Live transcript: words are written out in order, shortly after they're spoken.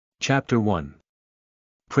Chapter 1.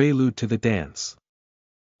 Prelude to the Dance.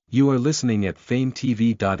 You are listening at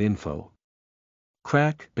FameTV.info.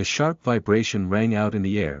 Crack, a sharp vibration rang out in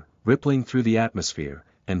the air, rippling through the atmosphere,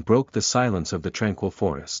 and broke the silence of the tranquil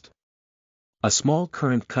forest. A small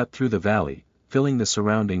current cut through the valley, filling the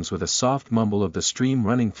surroundings with a soft mumble of the stream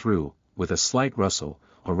running through. With a slight rustle,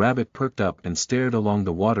 a rabbit perked up and stared along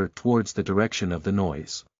the water towards the direction of the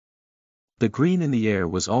noise. The green in the air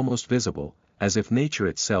was almost visible, as if nature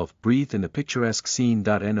itself breathed in the picturesque scene.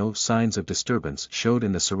 No signs of disturbance showed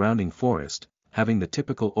in the surrounding forest, having the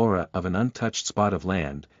typical aura of an untouched spot of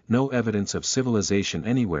land, no evidence of civilization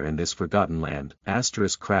anywhere in this forgotten land.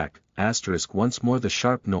 Crack, once more the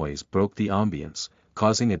sharp noise broke the ambience,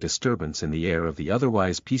 causing a disturbance in the air of the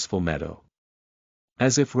otherwise peaceful meadow.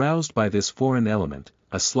 As if roused by this foreign element,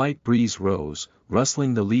 a slight breeze rose,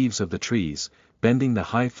 rustling the leaves of the trees, bending the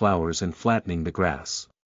high flowers and flattening the grass.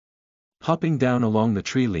 Hopping down along the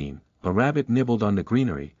tree line, a rabbit nibbled on the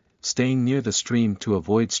greenery, staying near the stream to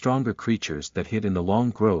avoid stronger creatures that hid in the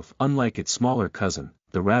long growth. Unlike its smaller cousin,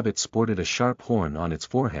 the rabbit sported a sharp horn on its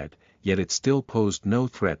forehead, yet it still posed no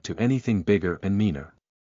threat to anything bigger and meaner.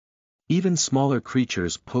 Even smaller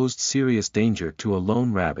creatures posed serious danger to a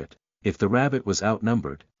lone rabbit. If the rabbit was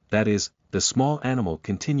outnumbered, that is, the small animal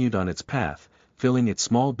continued on its path, filling its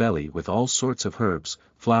small belly with all sorts of herbs,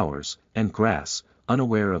 flowers, and grass,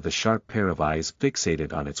 unaware of the sharp pair of eyes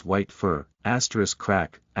fixated on its white fur.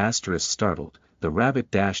 Crack, startled, the rabbit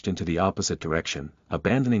dashed into the opposite direction,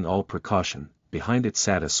 abandoning all precaution. Behind it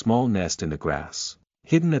sat a small nest in the grass,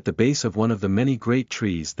 hidden at the base of one of the many great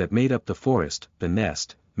trees that made up the forest. The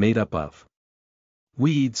nest, made up of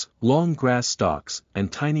weeds, long grass stalks, and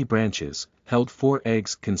tiny branches, held 4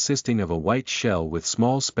 eggs consisting of a white shell with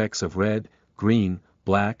small specks of red, green,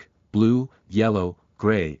 black, blue, yellow,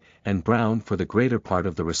 gray, and brown for the greater part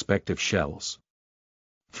of the respective shells.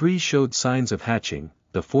 3 showed signs of hatching,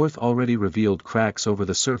 the 4th already revealed cracks over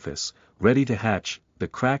the surface, ready to hatch. The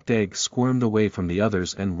cracked egg squirmed away from the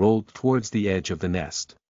others and rolled towards the edge of the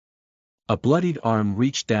nest. A bloodied arm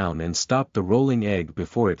reached down and stopped the rolling egg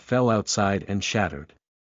before it fell outside and shattered.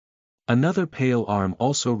 Another pale arm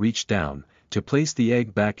also reached down, to place the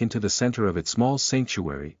egg back into the center of its small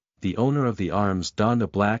sanctuary. The owner of the arms donned a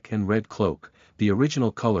black and red cloak, the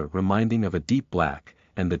original color reminding of a deep black,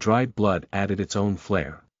 and the dried blood added its own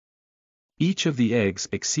flair. Each of the eggs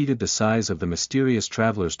exceeded the size of the mysterious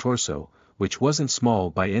traveler's torso, which wasn't small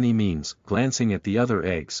by any means. Glancing at the other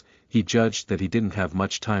eggs, he judged that he didn't have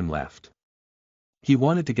much time left. He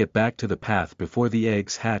wanted to get back to the path before the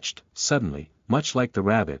eggs hatched. Suddenly, much like the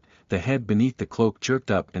rabbit, the head beneath the cloak jerked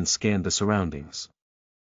up and scanned the surroundings.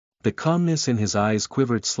 The calmness in his eyes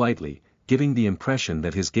quivered slightly, giving the impression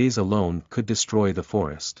that his gaze alone could destroy the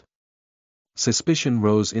forest. Suspicion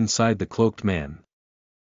rose inside the cloaked man.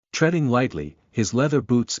 Treading lightly, his leather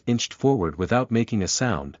boots inched forward without making a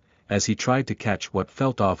sound, as he tried to catch what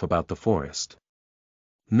felt off about the forest.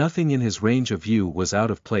 Nothing in his range of view was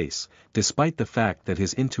out of place, despite the fact that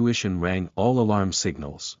his intuition rang all alarm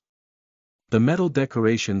signals. The metal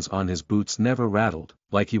decorations on his boots never rattled,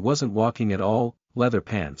 like he wasn't walking at all. Leather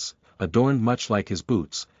pants, adorned much like his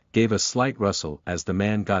boots, gave a slight rustle as the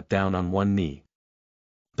man got down on one knee.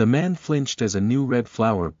 The man flinched as a new red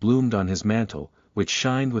flower bloomed on his mantle, which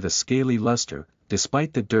shined with a scaly luster,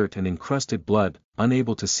 despite the dirt and encrusted blood.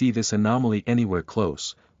 Unable to see this anomaly anywhere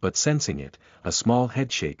close, but sensing it, a small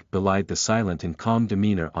headshake belied the silent and calm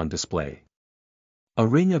demeanor on display. A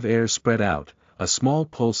ring of air spread out, a small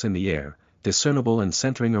pulse in the air, discernible and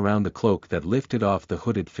centering around the cloak that lifted off the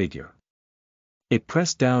hooded figure. It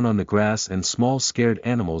pressed down on the grass and small scared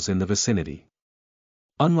animals in the vicinity.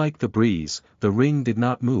 Unlike the breeze, the ring did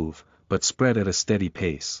not move, but spread at a steady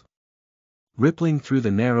pace. Rippling through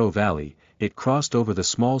the narrow valley, it crossed over the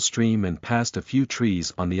small stream and past a few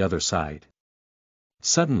trees on the other side.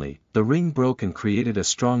 Suddenly, the ring broke and created a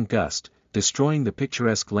strong gust, destroying the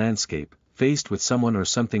picturesque landscape. Faced with someone or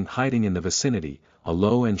something hiding in the vicinity, a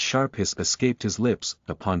low and sharp hiss escaped his lips.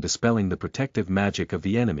 Upon dispelling the protective magic of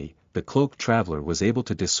the enemy, the cloaked traveler was able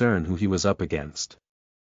to discern who he was up against.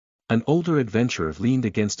 An older adventurer leaned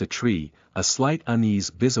against a tree, a slight unease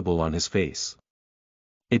visible on his face.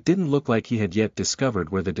 It didn't look like he had yet discovered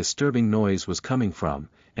where the disturbing noise was coming from,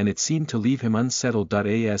 and it seemed to leave him unsettled.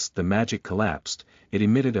 As the magic collapsed, it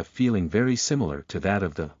emitted a feeling very similar to that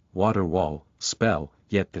of the water wall spell,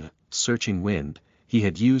 yet the searching wind he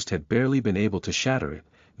had used had barely been able to shatter it,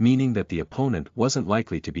 meaning that the opponent wasn't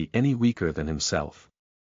likely to be any weaker than himself.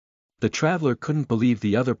 The traveler couldn't believe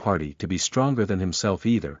the other party to be stronger than himself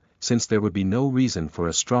either, since there would be no reason for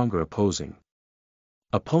a stronger opposing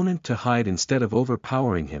opponent to hide instead of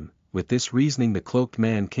overpowering him. With this reasoning the cloaked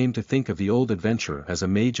man came to think of the old adventurer as a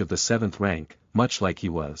mage of the 7th rank, much like he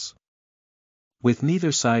was. With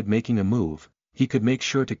neither side making a move, he could make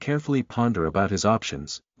sure to carefully ponder about his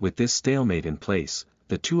options. With this stalemate in place,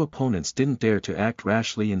 the two opponents didn't dare to act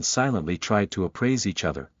rashly and silently tried to appraise each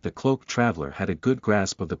other. The cloaked traveler had a good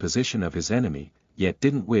grasp of the position of his enemy, yet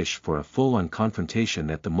didn't wish for a full-on confrontation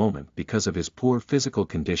at the moment because of his poor physical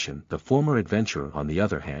condition. The former adventurer, on the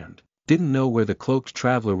other hand, didn't know where the cloaked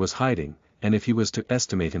traveler was hiding, and if he was to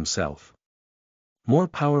estimate himself more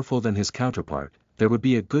powerful than his counterpart, there would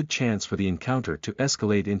be a good chance for the encounter to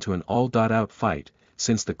escalate into an all-out fight.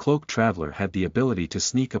 Since the cloaked traveler had the ability to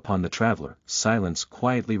sneak upon the traveler, silence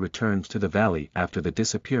quietly returned to the valley after the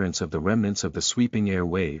disappearance of the remnants of the sweeping air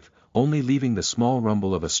wave, only leaving the small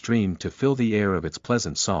rumble of a stream to fill the air of its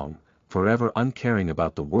pleasant song, forever uncaring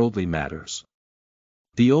about the worldly matters.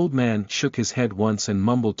 The old man shook his head once and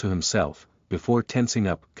mumbled to himself, before tensing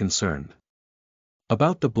up, concerned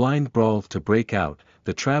about the blind brawl to break out.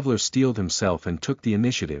 The traveler steeled himself and took the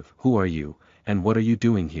initiative. "Who are you, and what are you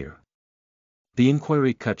doing here?" The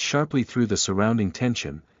inquiry cut sharply through the surrounding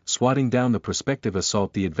tension, swatting down the prospective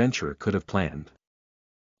assault the adventurer could have planned.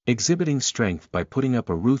 Exhibiting strength by putting up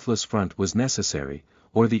a ruthless front was necessary,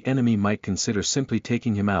 or the enemy might consider simply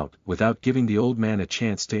taking him out. Without giving the old man a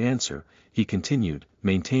chance to answer, he continued,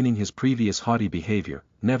 maintaining his previous haughty behavior,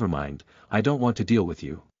 "Never mind, I don't want to deal with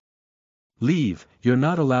you. Leave, you're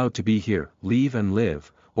not allowed to be here. Leave and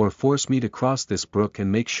live, or force me to cross this brook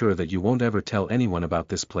and make sure that you won't ever tell anyone about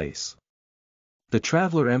this place." The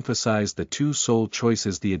traveler emphasized the two sole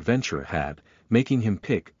choices the adventurer had, making him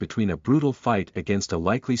pick between a brutal fight against a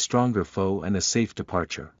likely stronger foe and a safe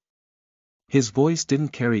departure. His voice didn't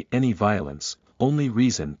carry any violence, only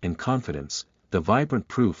reason and confidence. The vibrant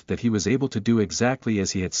proof that he was able to do exactly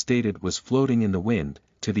as he had stated was floating in the wind.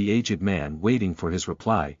 To the aged man waiting for his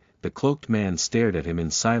reply, the cloaked man stared at him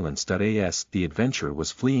in silence. As the adventurer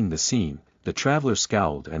was fleeing the scene, the traveler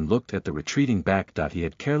scowled and looked at the retreating back. He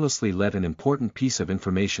had carelessly let an important piece of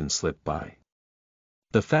information slip by.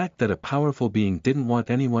 The fact that a powerful being didn't want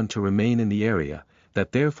anyone to remain in the area,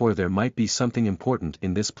 that therefore there might be something important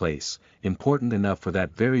in this place, important enough for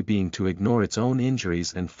that very being to ignore its own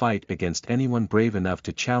injuries and fight against anyone brave enough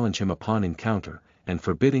to challenge him upon encounter, and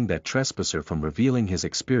forbidding that trespasser from revealing his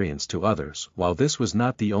experience to others. While this was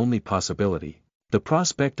not the only possibility, the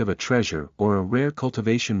prospect of a treasure or a rare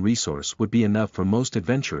cultivation resource would be enough for most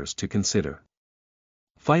adventurers to consider.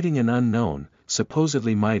 Fighting an unknown,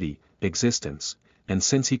 supposedly mighty, existence, and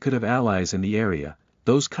since he could have allies in the area,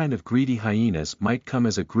 those kind of greedy hyenas might come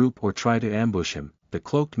as a group or try to ambush him. The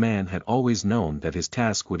cloaked man had always known that his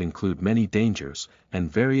task would include many dangers,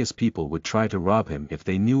 and various people would try to rob him if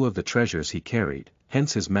they knew of the treasures he carried,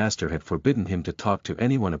 hence his master had forbidden him to talk to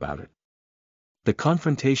anyone about it. The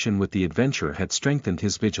confrontation with the adventurer had strengthened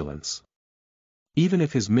his vigilance. Even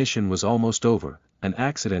if his mission was almost over, an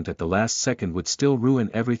accident at the last second would still ruin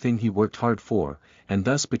everything he worked hard for, and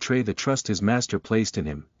thus betray the trust his master placed in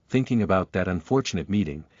him. Thinking about that unfortunate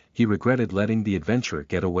meeting, he regretted letting the adventurer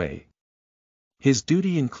get away. His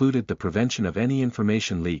duty included the prevention of any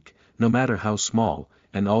information leak, no matter how small,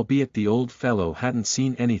 and albeit the old fellow hadn't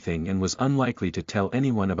seen anything and was unlikely to tell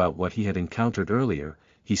anyone about what he had encountered earlier,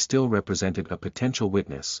 he still represented a potential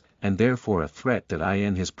witness, and therefore a threat that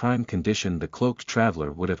in his prime condition the cloaked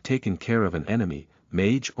traveler would have taken care of an enemy,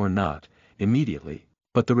 mage or not, immediately.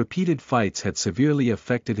 But the repeated fights had severely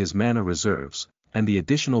affected his mana reserves, and the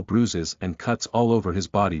additional bruises and cuts all over his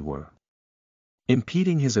body were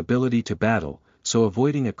impeding his ability to battle, so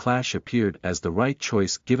avoiding a clash appeared as the right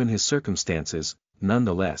choice given his circumstances.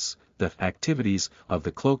 Nonetheless, the activities of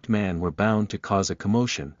the cloaked man were bound to cause a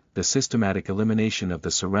commotion. The systematic elimination of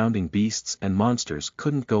the surrounding beasts and monsters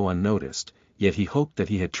couldn't go unnoticed, yet he hoped that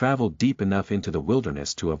he had traveled deep enough into the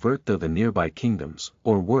wilderness to avert the nearby kingdoms,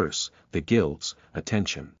 or worse, the guilds,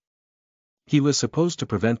 attention. He was supposed to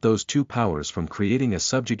prevent those two powers from creating a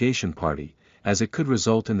subjugation party, as it could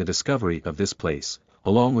result in the discovery of this place,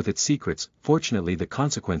 along with its secrets. Fortunately, the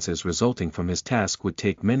consequences resulting from his task would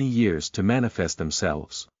take many years to manifest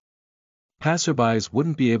themselves. Passerbys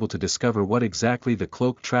wouldn't be able to discover what exactly the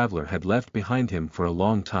cloaked traveler had left behind him for a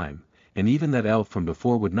long time, and even that elf from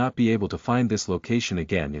before would not be able to find this location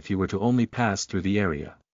again if he were to only pass through the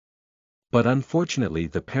area. But unfortunately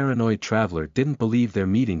the paranoid traveler didn't believe their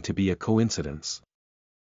meeting to be a coincidence.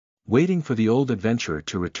 Waiting for the old adventurer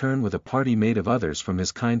to return with a party made of others from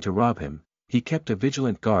his kind to rob him, he kept a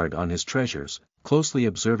vigilant guard on his treasures, closely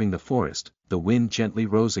observing the forest. The wind gently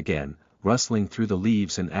rose again, rustling through the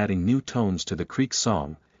leaves and adding new tones to the creek's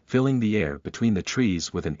song, filling the air between the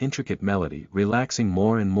trees with an intricate melody, relaxing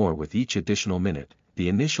more and more with each additional minute. the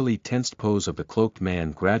initially tensed pose of the cloaked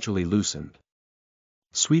man gradually loosened.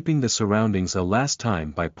 Sweeping the surroundings a last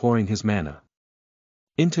time by pouring his mana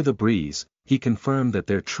into the breeze, he confirmed that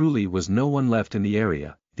there truly was no one left in the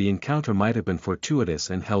area. The encounter might have been fortuitous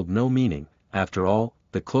and held no meaning. After all,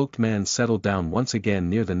 the cloaked man settled down once again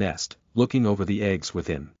near the nest, looking over the eggs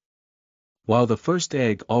within. While the first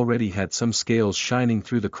egg already had some scales shining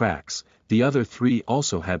through the cracks, the other three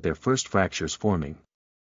also had their first fractures forming.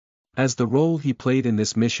 As the role he played in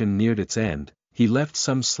this mission neared its end, he left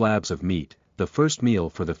some slabs of meat, the first meal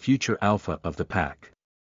for the future alpha of the pack.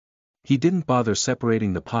 He didn't bother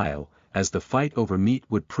separating the pile, as the fight over meat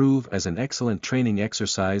would prove as an excellent training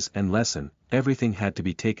exercise and lesson. Everything had to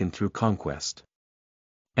be taken through conquest.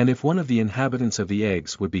 And if one of the inhabitants of the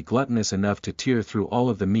eggs would be gluttonous enough to tear through all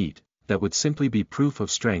of the meat, that would simply be proof of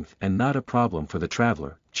strength and not a problem for the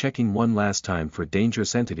traveler. Checking one last time for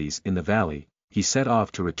dangerous entities in the valley, he set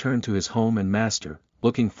off to return to his home and master,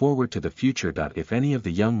 looking forward to the future. If any of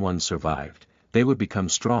the young ones survived, they would become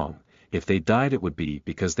strong. If they died, it would be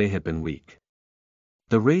because they had been weak.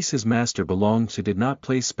 The race his master belonged to did not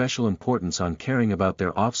place special importance on caring about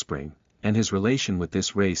their offspring, and his relation with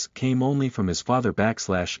this race came only from his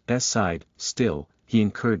father/s side. Still, he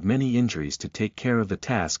incurred many injuries to take care of the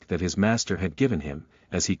task that his master had given him,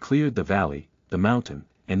 as he cleared the valley, the mountain,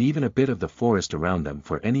 and even a bit of the forest around them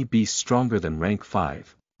for any beast stronger than rank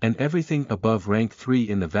 5, and everything above rank 3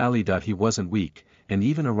 in the valley. He wasn't weak, and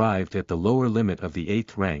even arrived at the lower limit of the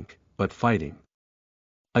 8th rank, but fighting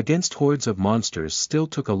against hordes of monsters still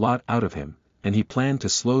took a lot out of him, and he planned to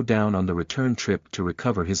slow down on the return trip to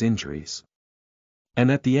recover his injuries. And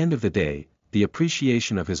at the end of the day, the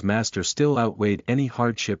appreciation of his master still outweighed any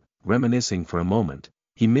hardship. Reminiscing for a moment,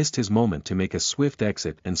 he missed his moment to make a swift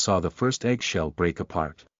exit and saw the first eggshell break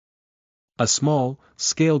apart. A small,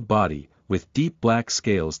 scaled body, with deep black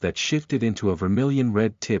scales that shifted into a vermilion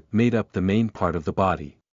red tip made up the main part of the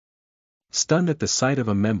body. Stunned at the sight of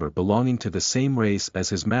a member belonging to the same race as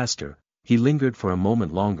his master, he lingered for a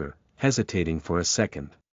moment longer, hesitating for a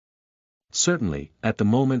second. Certainly, at the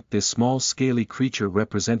moment this small scaly creature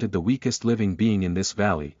represented the weakest living being in this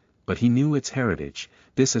valley, but he knew its heritage.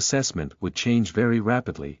 This assessment would change very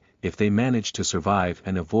rapidly. If they managed to survive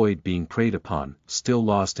and avoid being preyed upon. Still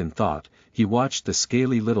lost in thought, he watched the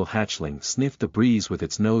scaly little hatchling sniff the breeze with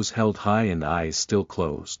its nose held high and eyes still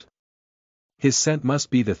closed. His scent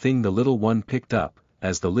must be the thing the little one picked up,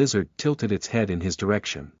 as the lizard tilted its head in his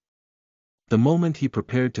direction. The moment he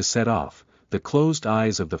prepared to set off, the closed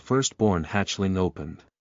eyes of the firstborn hatchling opened.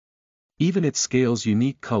 Even its scale's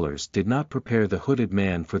unique colors did not prepare the hooded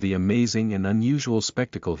man for the amazing and unusual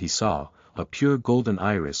spectacle he saw, a pure golden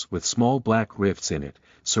iris with small black rifts in it,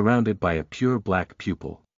 surrounded by a pure black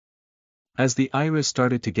pupil. As the iris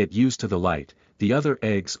started to get used to the light, the other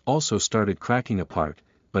eggs also started cracking apart,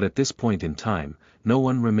 but at this point in time, no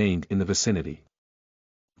one remained in the vicinity.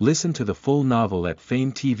 Listen to the full novel at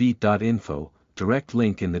FameTV.info, direct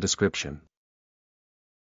link in the description.